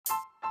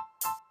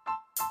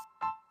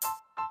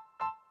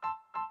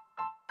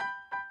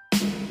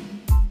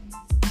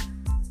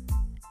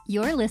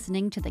You're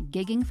listening to the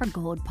Gigging for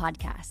Gold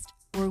podcast,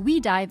 where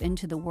we dive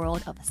into the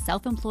world of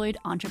self-employed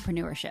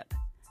entrepreneurship.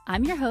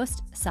 I'm your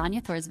host,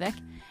 Sonia Thorsvik,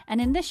 and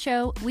in this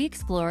show, we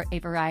explore a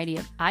variety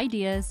of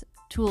ideas,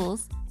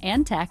 tools,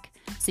 and tech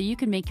so you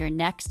can make your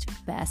next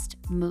best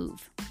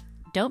move.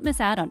 Don't miss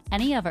out on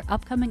any of our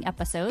upcoming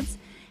episodes.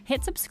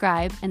 Hit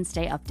subscribe and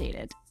stay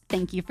updated.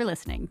 Thank you for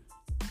listening.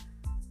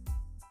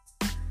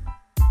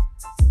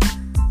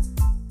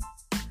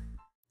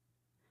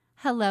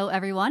 Hello,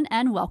 everyone,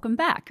 and welcome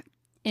back.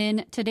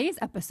 In today's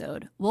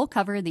episode, we'll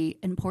cover the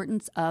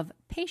importance of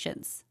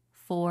patience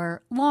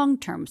for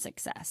long-term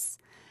success,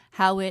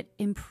 how it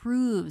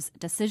improves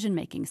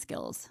decision-making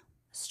skills,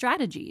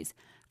 strategies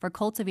for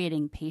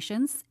cultivating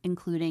patience,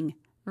 including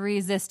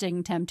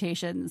resisting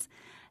temptations,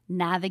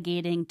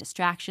 navigating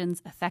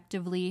distractions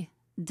effectively,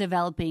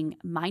 developing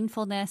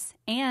mindfulness,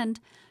 and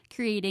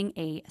creating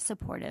a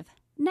supportive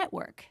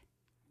network.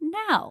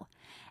 Now,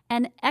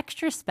 an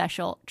extra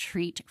special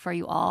treat for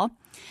you all.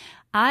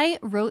 I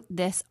wrote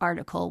this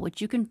article,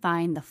 which you can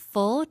find the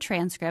full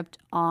transcript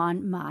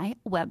on my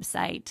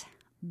website.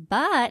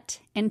 But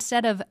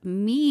instead of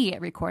me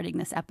recording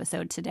this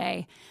episode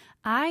today,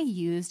 I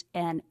used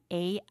an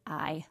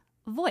AI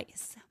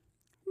voice.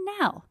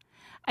 Now,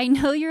 I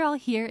know you're all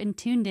here and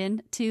tuned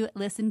in to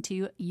listen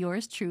to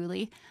yours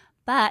truly,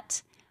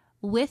 but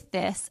with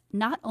this,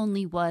 not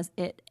only was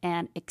it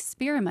an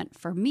experiment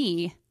for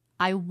me,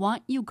 I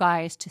want you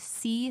guys to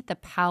see the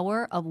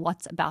power of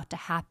what's about to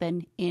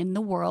happen in the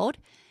world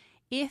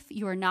if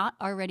you're not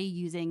already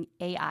using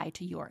AI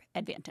to your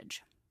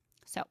advantage.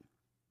 So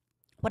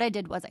what I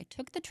did was I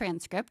took the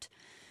transcript,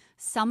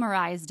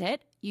 summarized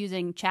it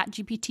using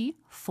ChatGPT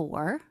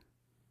 4,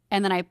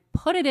 and then I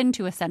put it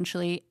into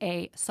essentially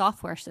a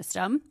software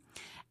system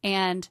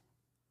and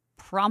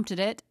prompted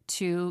it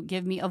to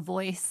give me a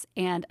voice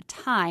and a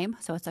time,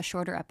 so it's a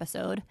shorter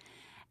episode.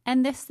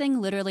 And this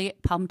thing literally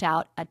pumped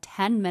out a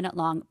 10-minute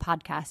long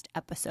podcast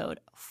episode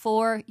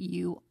for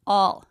you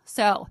all.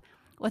 So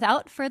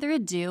without further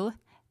ado,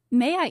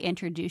 may I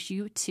introduce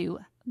you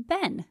to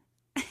Ben.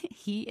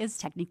 He is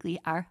technically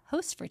our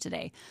host for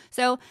today.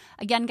 So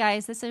again,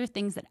 guys, these are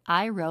things that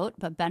I wrote,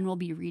 but Ben will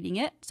be reading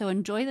it. So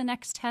enjoy the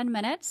next 10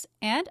 minutes,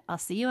 and I'll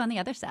see you on the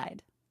other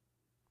side.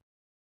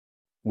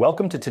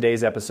 Welcome to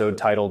today's episode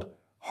titled,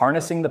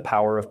 Harnessing the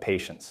Power of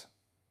Patience.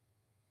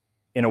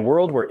 In a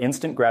world where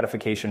instant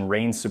gratification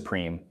reigns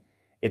supreme,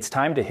 it's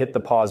time to hit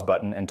the pause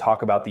button and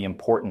talk about the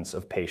importance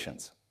of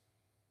patience.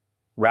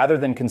 Rather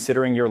than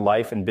considering your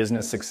life and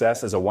business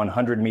success as a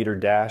 100-meter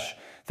dash,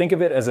 think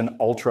of it as an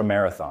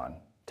ultra-marathon.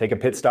 Take a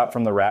pit stop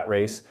from the rat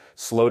race,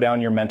 slow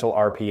down your mental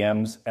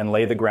RPMs, and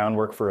lay the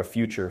groundwork for a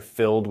future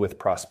filled with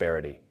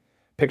prosperity.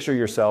 Picture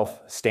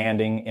yourself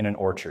standing in an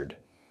orchard.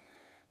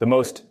 The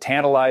most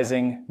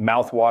tantalizing,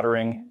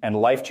 mouth-watering, and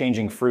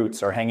life-changing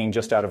fruits are hanging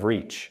just out of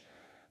reach.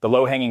 The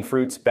low-hanging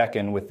fruits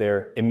beckon with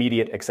their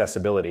immediate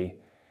accessibility.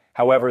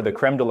 However, the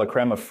creme de la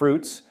creme of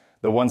fruits,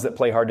 the ones that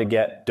play hard to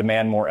get,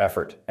 demand more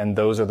effort, and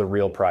those are the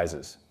real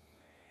prizes.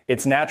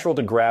 It's natural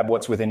to grab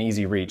what's within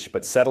easy reach,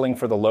 but settling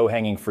for the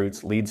low-hanging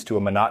fruits leads to a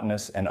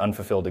monotonous and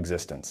unfulfilled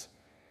existence.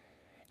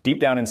 Deep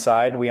down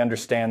inside, we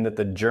understand that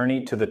the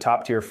journey to the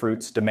top-tier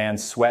fruits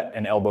demands sweat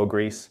and elbow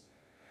grease.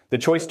 The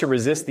choice to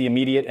resist the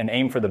immediate and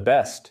aim for the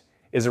best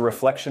is a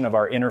reflection of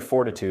our inner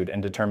fortitude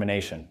and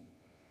determination.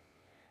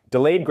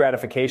 Delayed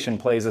gratification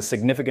plays a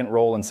significant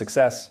role in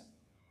success.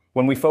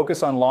 When we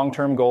focus on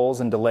long-term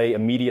goals and delay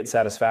immediate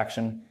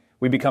satisfaction,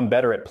 we become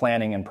better at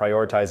planning and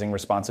prioritizing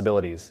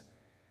responsibilities.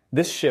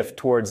 This shift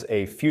towards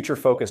a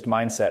future-focused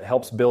mindset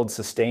helps build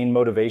sustained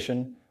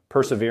motivation,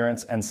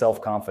 perseverance, and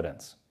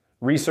self-confidence.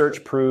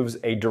 Research proves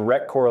a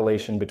direct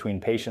correlation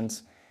between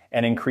patience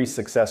and increased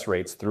success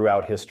rates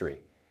throughout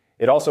history.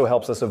 It also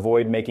helps us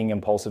avoid making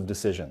impulsive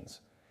decisions.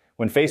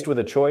 When faced with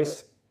a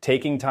choice,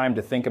 taking time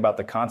to think about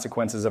the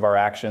consequences of our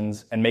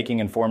actions and making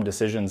informed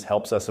decisions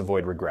helps us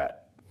avoid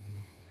regret.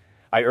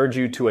 I urge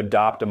you to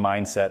adopt a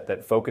mindset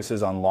that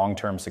focuses on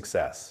long-term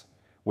success.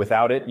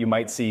 Without it, you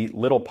might see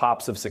little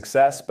pops of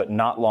success, but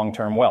not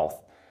long-term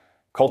wealth.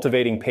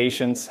 Cultivating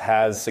patience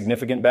has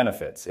significant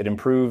benefits. It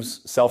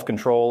improves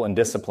self-control and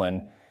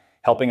discipline,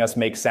 helping us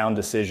make sound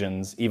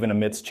decisions even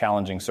amidst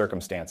challenging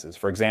circumstances.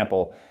 For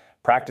example,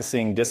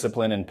 practicing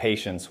discipline and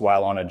patience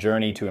while on a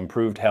journey to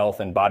improved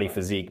health and body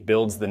physique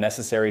builds the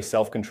necessary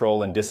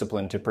self-control and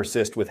discipline to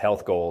persist with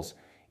health goals,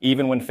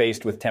 even when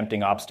faced with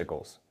tempting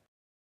obstacles.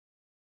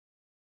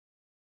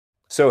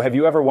 So, have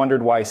you ever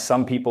wondered why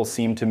some people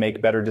seem to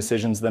make better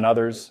decisions than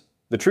others?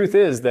 The truth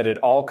is that it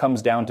all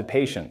comes down to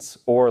patience,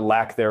 or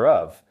lack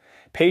thereof.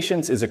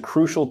 Patience is a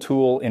crucial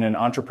tool in an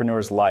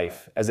entrepreneur's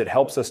life, as it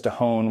helps us to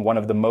hone one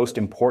of the most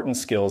important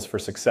skills for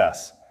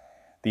success: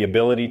 the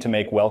ability to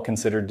make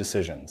well-considered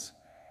decisions.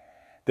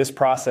 This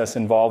process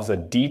involves a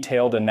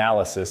detailed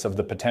analysis of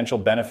the potential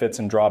benefits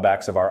and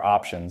drawbacks of our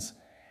options,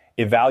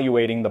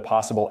 evaluating the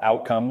possible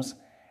outcomes,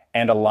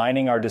 and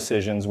aligning our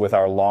decisions with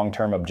our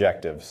long-term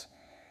objectives.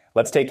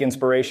 Let's take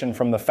inspiration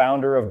from the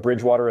founder of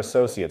Bridgewater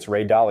Associates,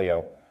 Ray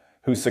Dalio,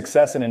 whose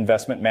success in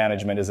investment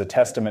management is a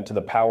testament to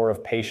the power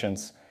of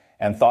patience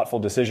and thoughtful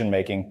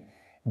decision-making,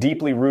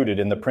 deeply rooted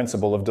in the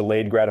principle of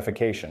delayed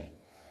gratification.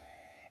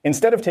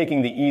 Instead of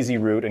taking the easy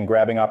route and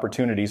grabbing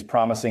opportunities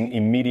promising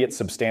immediate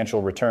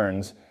substantial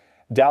returns,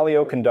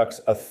 Dalio conducts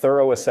a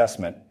thorough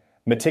assessment,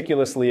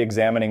 meticulously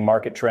examining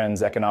market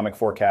trends, economic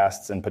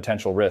forecasts, and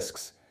potential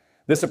risks.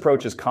 This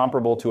approach is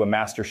comparable to a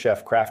master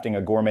chef crafting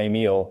a gourmet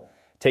meal,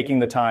 taking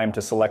the time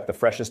to select the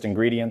freshest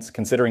ingredients,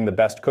 considering the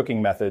best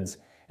cooking methods,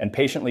 and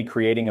patiently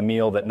creating a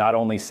meal that not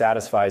only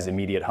satisfies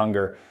immediate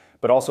hunger,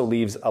 but also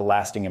leaves a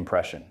lasting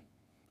impression.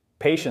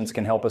 Patience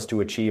can help us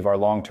to achieve our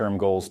long-term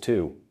goals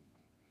too.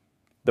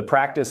 The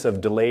practice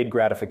of delayed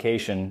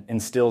gratification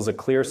instills a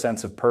clear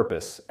sense of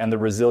purpose and the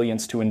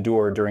resilience to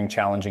endure during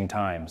challenging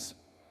times.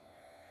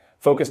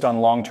 Focused on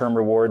long-term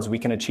rewards, we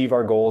can achieve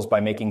our goals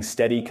by making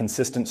steady,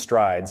 consistent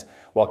strides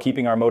while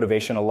keeping our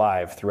motivation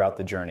alive throughout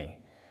the journey.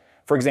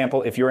 For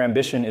example, if your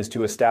ambition is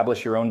to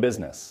establish your own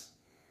business,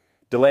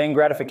 delaying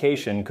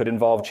gratification could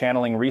involve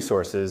channeling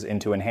resources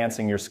into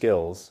enhancing your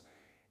skills,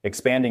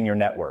 expanding your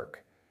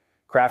network,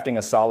 crafting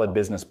a solid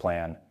business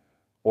plan,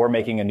 or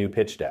making a new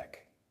pitch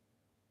deck.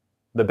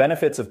 The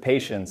benefits of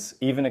patience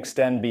even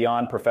extend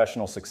beyond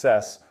professional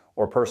success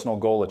or personal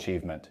goal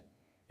achievement.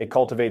 It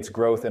cultivates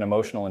growth in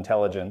emotional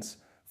intelligence,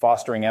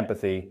 fostering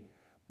empathy,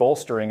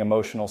 bolstering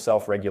emotional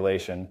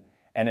self-regulation,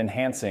 and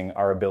enhancing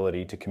our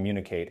ability to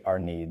communicate our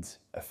needs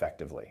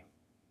effectively.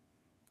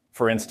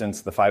 For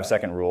instance, the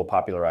 5-second rule,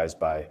 popularized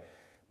by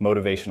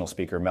motivational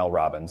speaker Mel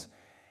Robbins,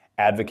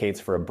 advocates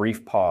for a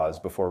brief pause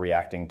before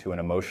reacting to an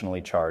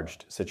emotionally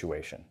charged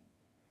situation.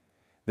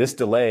 This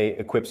delay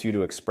equips you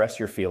to express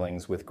your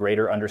feelings with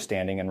greater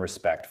understanding and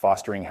respect,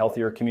 fostering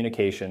healthier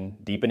communication,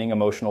 deepening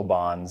emotional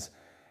bonds,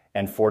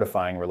 and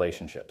fortifying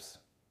relationships.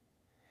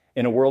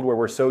 In a world where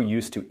we're so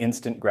used to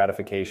instant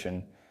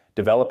gratification,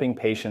 developing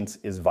patience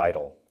is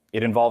vital.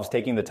 It involves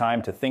taking the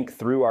time to think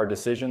through our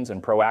decisions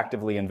and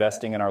proactively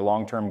investing in our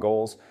long-term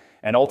goals,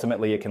 and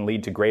ultimately it can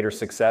lead to greater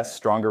success,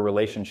 stronger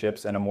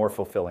relationships, and a more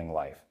fulfilling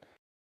life.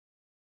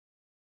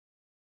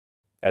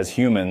 As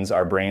humans,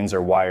 our brains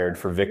are wired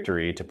for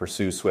victory to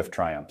pursue swift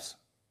triumphs.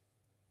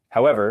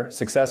 However,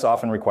 success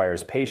often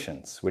requires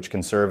patience, which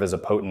can serve as a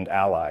potent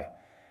ally.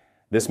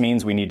 This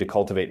means we need to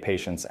cultivate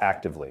patience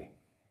actively.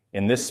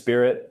 In this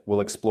spirit, we'll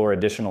explore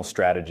additional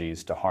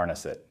strategies to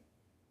harness it.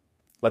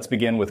 Let's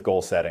begin with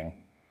goal setting.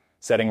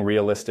 Setting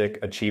realistic,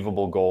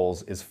 achievable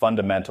goals is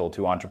fundamental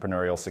to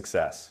entrepreneurial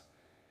success.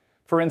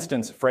 For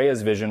instance,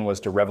 Freya's vision was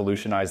to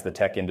revolutionize the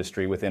tech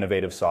industry with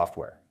innovative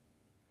software.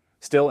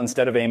 Still,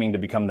 instead of aiming to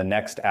become the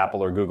next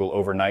Apple or Google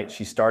overnight,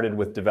 she started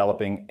with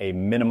developing a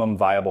minimum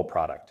viable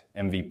product,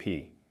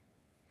 MVP,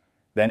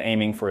 then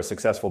aiming for a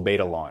successful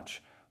beta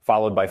launch,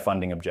 followed by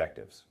funding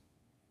objectives.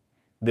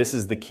 This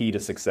is the key to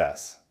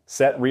success.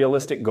 Set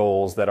realistic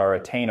goals that are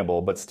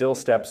attainable but still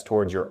steps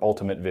towards your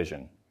ultimate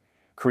vision.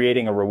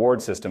 Creating a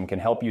reward system can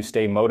help you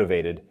stay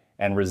motivated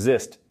and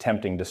resist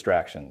tempting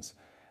distractions.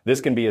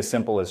 This can be as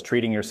simple as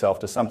treating yourself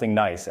to something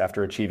nice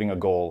after achieving a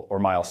goal or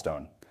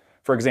milestone.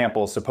 For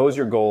example, suppose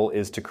your goal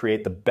is to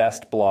create the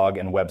best blog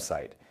and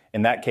website.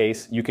 In that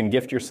case, you can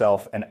gift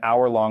yourself an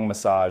hour-long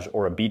massage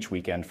or a beach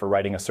weekend for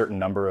writing a certain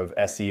number of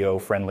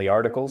SEO-friendly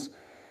articles.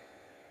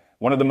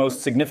 One of the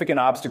most significant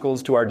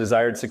obstacles to our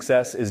desired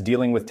success is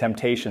dealing with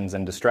temptations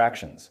and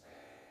distractions.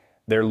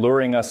 They're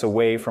luring us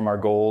away from our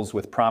goals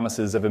with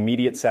promises of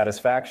immediate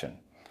satisfaction.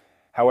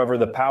 However,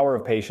 the power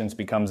of patience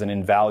becomes an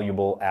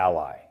invaluable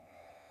ally.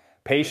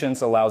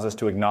 Patience allows us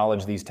to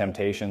acknowledge these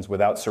temptations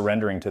without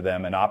surrendering to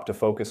them and opt to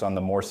focus on the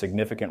more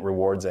significant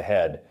rewards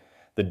ahead,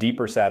 the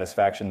deeper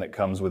satisfaction that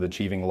comes with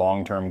achieving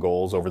long-term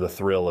goals over the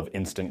thrill of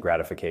instant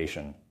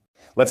gratification.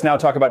 Let's now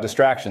talk about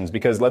distractions,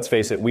 because let's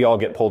face it, we all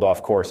get pulled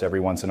off course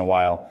every once in a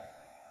while.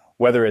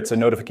 Whether it's a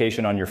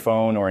notification on your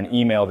phone or an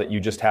email that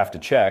you just have to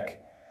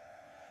check,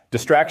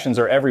 distractions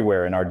are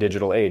everywhere in our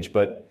digital age.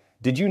 But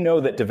did you know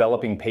that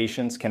developing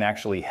patience can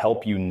actually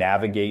help you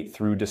navigate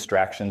through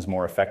distractions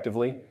more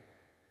effectively?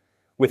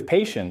 With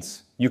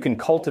patience, you can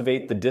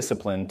cultivate the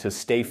discipline to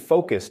stay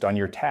focused on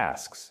your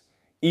tasks,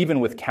 even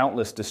with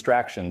countless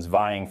distractions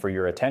vying for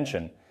your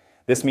attention.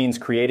 This means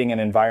creating an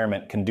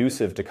environment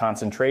conducive to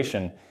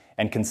concentration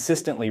and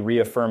consistently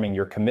reaffirming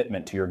your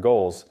commitment to your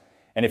goals.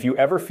 And if you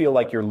ever feel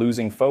like you're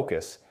losing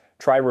focus,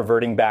 try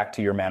reverting back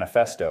to your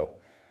manifesto.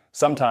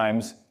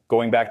 Sometimes,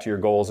 going back to your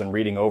goals and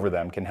reading over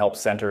them can help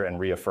center and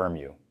reaffirm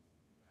you.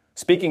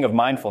 Speaking of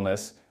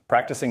mindfulness,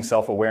 practicing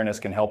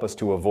self-awareness can help us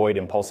to avoid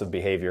impulsive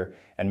behavior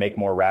and make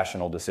more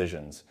rational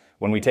decisions.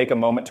 When we take a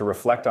moment to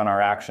reflect on our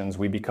actions,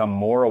 we become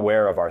more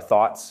aware of our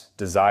thoughts,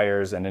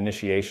 desires, and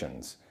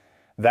initiations.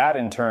 That,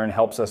 in turn,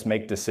 helps us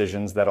make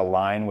decisions that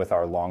align with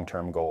our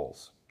long-term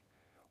goals.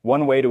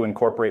 One way to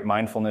incorporate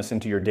mindfulness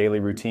into your daily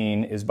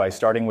routine is by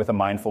starting with a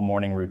mindful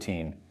morning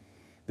routine.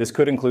 This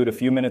could include a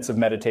few minutes of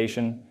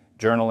meditation,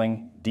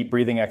 journaling, deep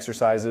breathing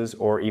exercises,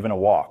 or even a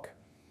walk.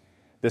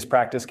 This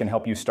practice can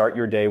help you start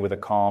your day with a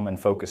calm and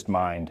focused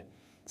mind,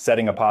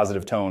 setting a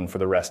positive tone for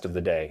the rest of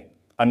the day.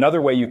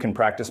 Another way you can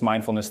practice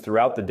mindfulness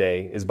throughout the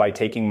day is by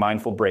taking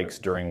mindful breaks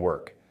during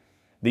work.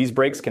 These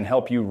breaks can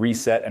help you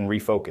reset and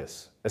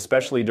refocus,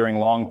 especially during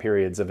long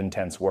periods of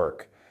intense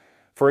work.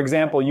 For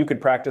example, you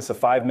could practice a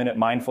 5-minute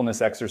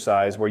mindfulness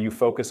exercise where you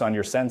focus on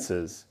your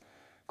senses.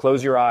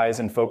 Close your eyes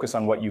and focus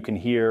on what you can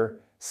hear,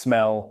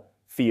 smell,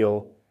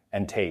 feel,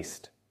 and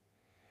taste.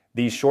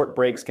 These short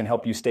breaks can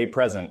help you stay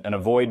present and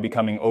avoid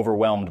becoming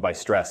overwhelmed by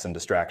stress and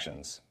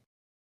distractions.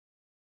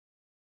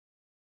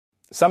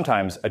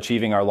 Sometimes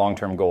achieving our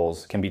long-term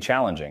goals can be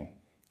challenging,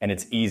 and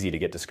it's easy to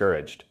get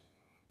discouraged.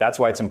 That's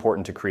why it's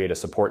important to create a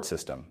support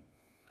system.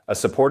 A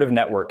supportive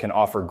network can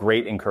offer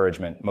great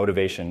encouragement,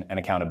 motivation, and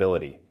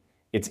accountability.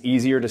 It's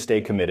easier to stay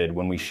committed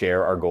when we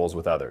share our goals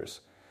with others.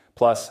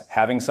 Plus,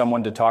 having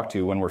someone to talk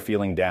to when we're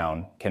feeling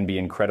down can be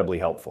incredibly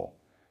helpful.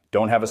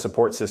 Don't have a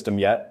support system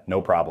yet? No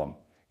problem.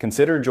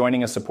 Consider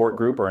joining a support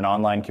group or an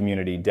online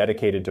community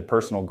dedicated to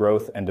personal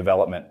growth and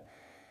development.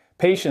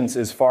 Patience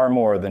is far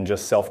more than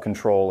just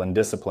self-control and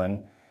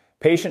discipline.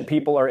 Patient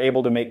people are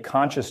able to make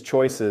conscious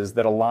choices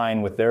that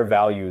align with their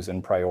values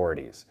and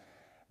priorities.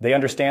 They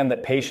understand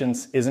that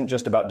patience isn't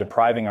just about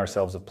depriving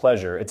ourselves of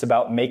pleasure, it's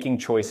about making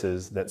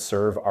choices that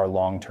serve our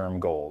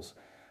long-term goals.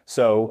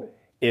 So,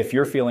 if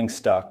you're feeling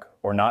stuck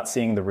or not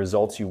seeing the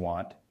results you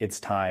want, it's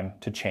time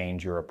to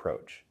change your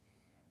approach.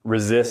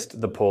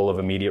 Resist the pull of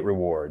immediate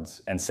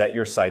rewards and set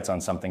your sights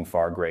on something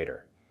far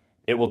greater.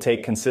 It will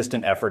take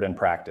consistent effort and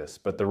practice,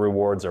 but the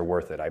rewards are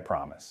worth it, I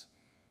promise.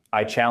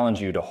 I challenge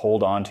you to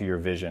hold on to your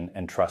vision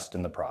and trust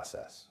in the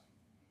process.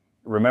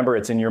 Remember,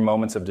 it's in your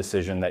moments of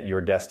decision that your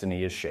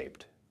destiny is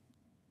shaped.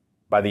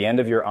 By the end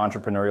of your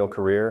entrepreneurial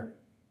career,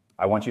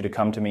 I want you to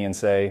come to me and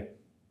say,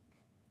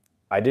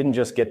 I didn't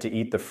just get to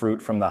eat the fruit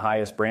from the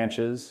highest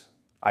branches,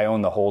 I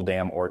own the whole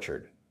damn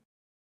orchard.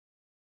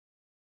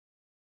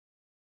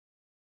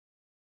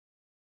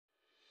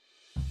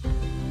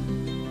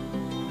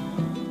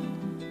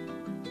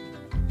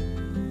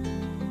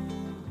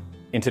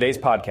 In today's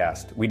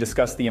podcast, we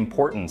discuss the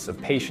importance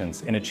of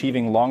patience in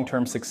achieving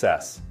long-term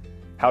success,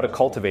 how to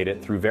cultivate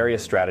it through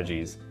various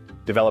strategies,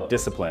 develop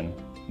discipline,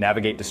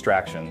 navigate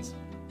distractions,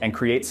 and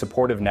create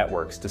supportive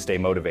networks to stay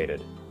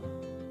motivated.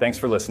 Thanks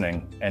for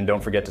listening, and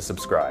don't forget to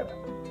subscribe.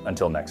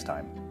 Until next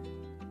time.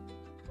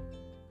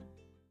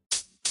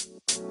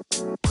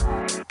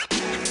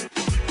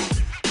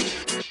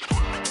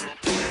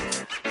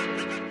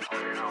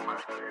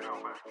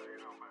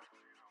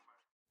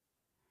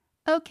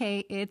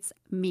 Okay, it's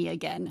me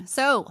again.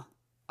 So,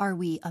 are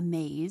we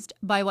amazed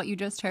by what you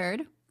just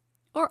heard?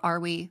 Or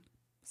are we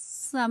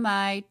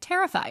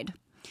semi-terrified?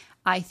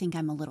 I think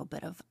I'm a little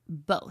bit of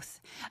both.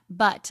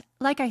 But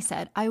like I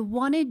said, I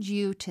wanted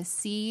you to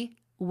see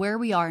where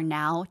we are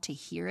now to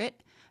hear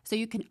it so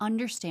you can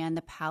understand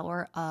the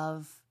power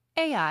of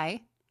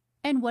AI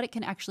and what it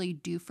can actually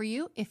do for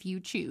you if you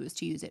choose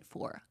to use it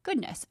for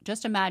goodness.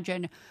 Just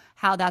imagine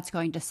how that's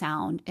going to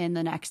sound in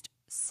the next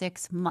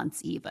 6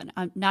 months even,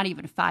 not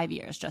even 5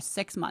 years, just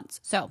 6 months.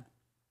 So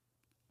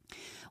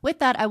with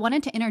that, I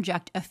wanted to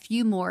interject a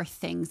few more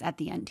things at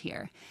the end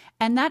here.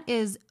 And that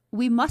is,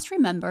 we must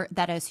remember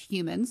that as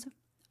humans,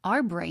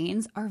 our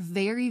brains are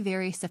very,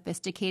 very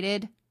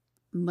sophisticated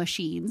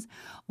machines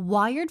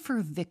wired for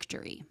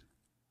victory.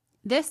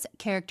 This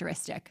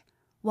characteristic,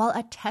 while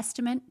a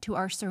testament to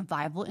our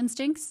survival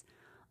instincts,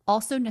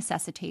 also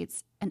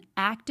necessitates an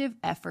active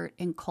effort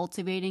in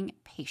cultivating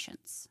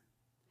patience.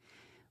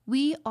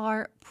 We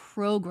are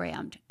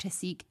programmed to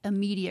seek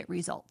immediate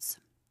results,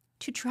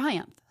 to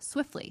triumph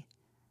swiftly,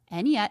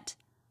 and yet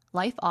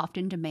life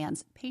often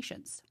demands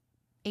patience.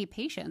 A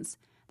patience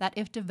that,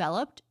 if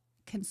developed,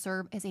 can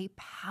serve as a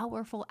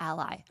powerful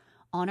ally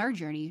on our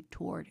journey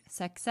toward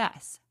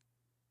success.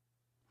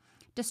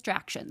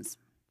 Distractions,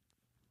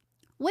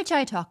 which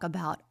I talk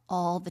about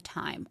all the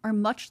time, are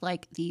much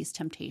like these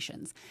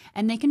temptations,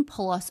 and they can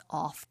pull us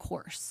off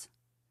course.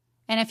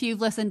 And if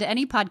you've listened to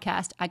any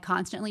podcast, I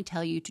constantly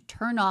tell you to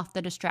turn off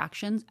the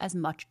distractions as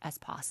much as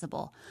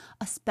possible,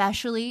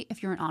 especially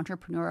if you're an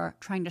entrepreneur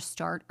trying to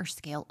start or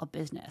scale a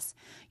business.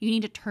 You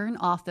need to turn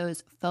off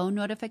those phone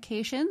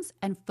notifications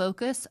and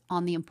focus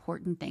on the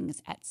important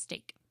things at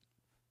stake.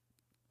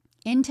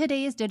 In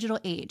today's digital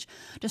age,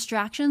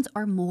 distractions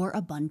are more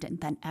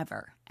abundant than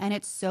ever, and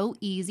it's so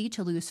easy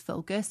to lose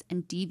focus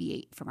and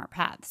deviate from our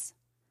paths.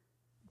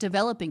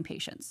 Developing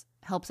patience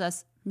helps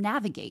us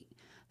navigate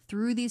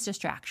through these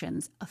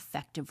distractions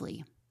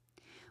effectively.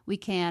 We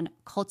can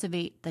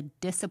cultivate the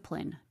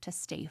discipline to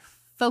stay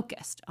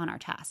focused on our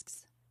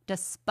tasks,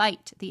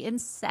 despite the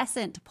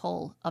incessant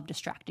pull of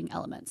distracting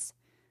elements.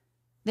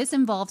 This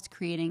involves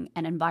creating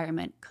an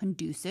environment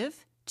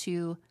conducive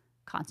to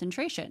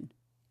concentration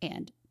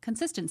and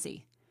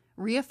consistency,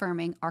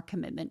 reaffirming our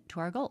commitment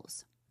to our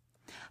goals.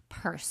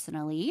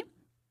 Personally,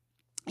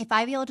 if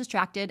I feel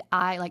distracted,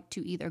 I like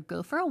to either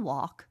go for a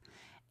walk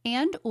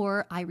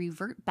or I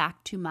revert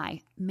back to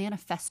my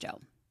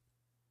manifesto.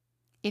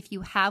 If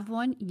you have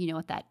one, you know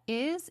what that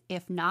is.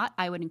 If not,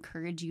 I would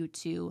encourage you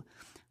to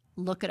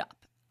look it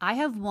up. I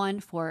have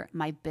one for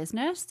my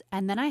business,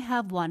 and then I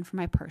have one for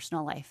my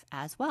personal life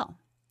as well.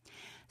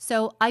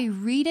 So I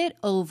read it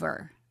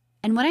over,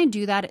 and when I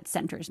do that, it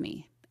centers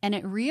me, and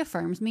it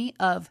reaffirms me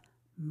of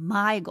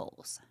my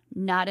goals,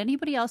 not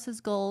anybody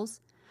else's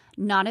goals,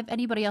 not of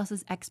anybody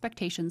else's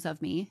expectations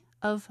of me,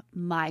 of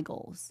my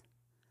goals.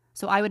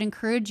 So I would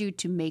encourage you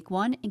to make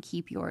one and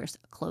keep yours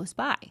close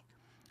by.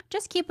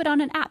 Just keep it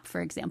on an app,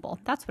 for example.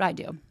 That's what I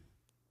do.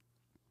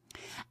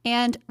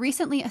 And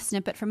recently, a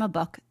snippet from a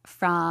book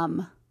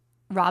from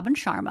Robin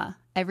Sharma,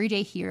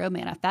 Everyday Hero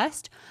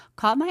Manifest,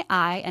 caught my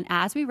eye, and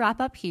as we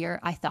wrap up here,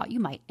 I thought you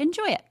might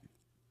enjoy it.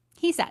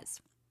 He says,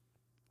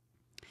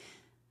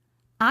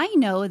 I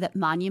know that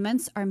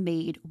monuments are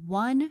made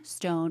one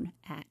stone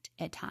at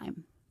a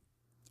time.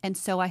 And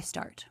so I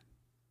start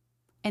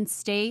and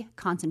stay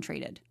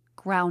concentrated,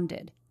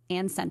 grounded,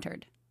 and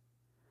centered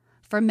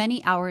for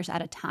many hours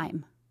at a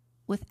time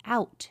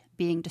without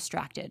being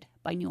distracted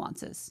by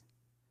nuances.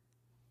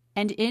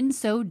 And in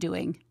so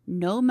doing,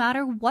 no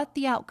matter what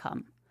the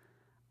outcome,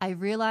 I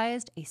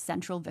realized a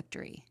central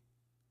victory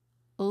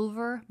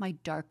over my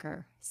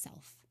darker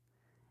self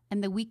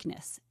and the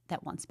weakness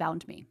that once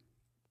bound me.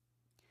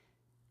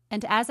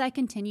 And as I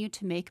continue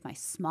to make my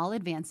small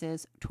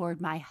advances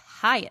toward my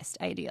highest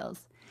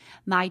ideals,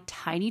 my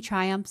tiny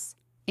triumphs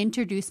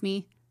introduce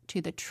me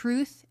to the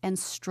truth and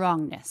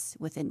strongness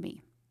within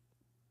me.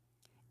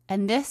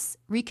 And this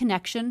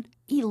reconnection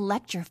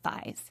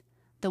electrifies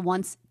the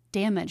once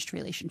damaged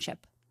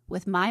relationship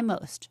with my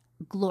most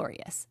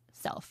glorious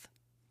self.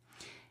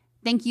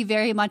 Thank you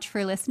very much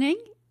for listening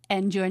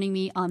and joining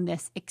me on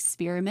this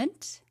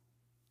experiment.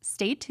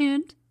 Stay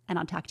tuned, and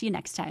I'll talk to you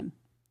next time.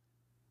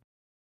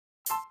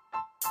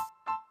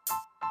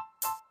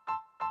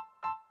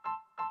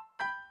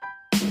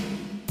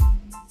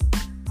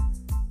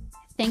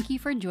 Thank you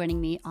for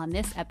joining me on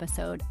this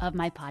episode of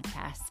my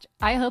podcast.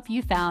 I hope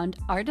you found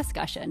our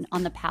discussion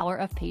on the power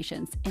of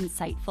patience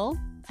insightful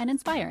and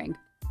inspiring.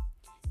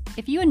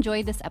 If you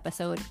enjoyed this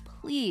episode,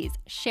 please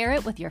share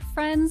it with your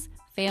friends,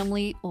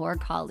 family, or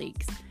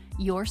colleagues.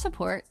 Your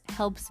support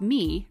helps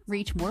me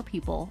reach more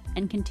people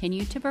and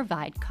continue to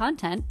provide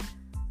content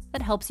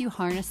that helps you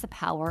harness the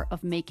power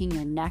of making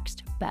your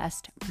next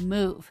best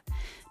move.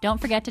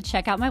 Don't forget to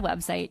check out my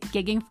website,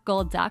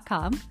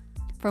 giggingforgold.com,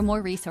 for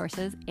more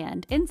resources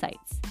and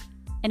insights.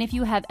 And if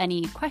you have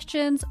any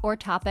questions or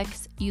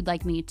topics you'd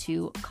like me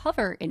to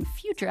cover in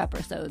future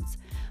episodes,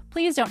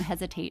 please don't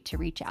hesitate to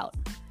reach out.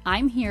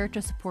 I'm here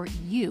to support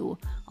you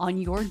on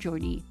your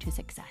journey to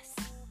success.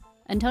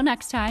 Until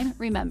next time,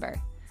 remember,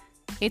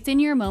 it's in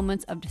your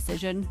moments of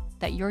decision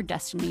that your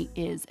destiny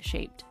is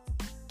shaped.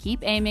 Keep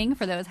aiming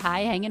for those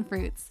high-hanging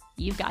fruits.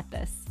 You've got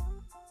this.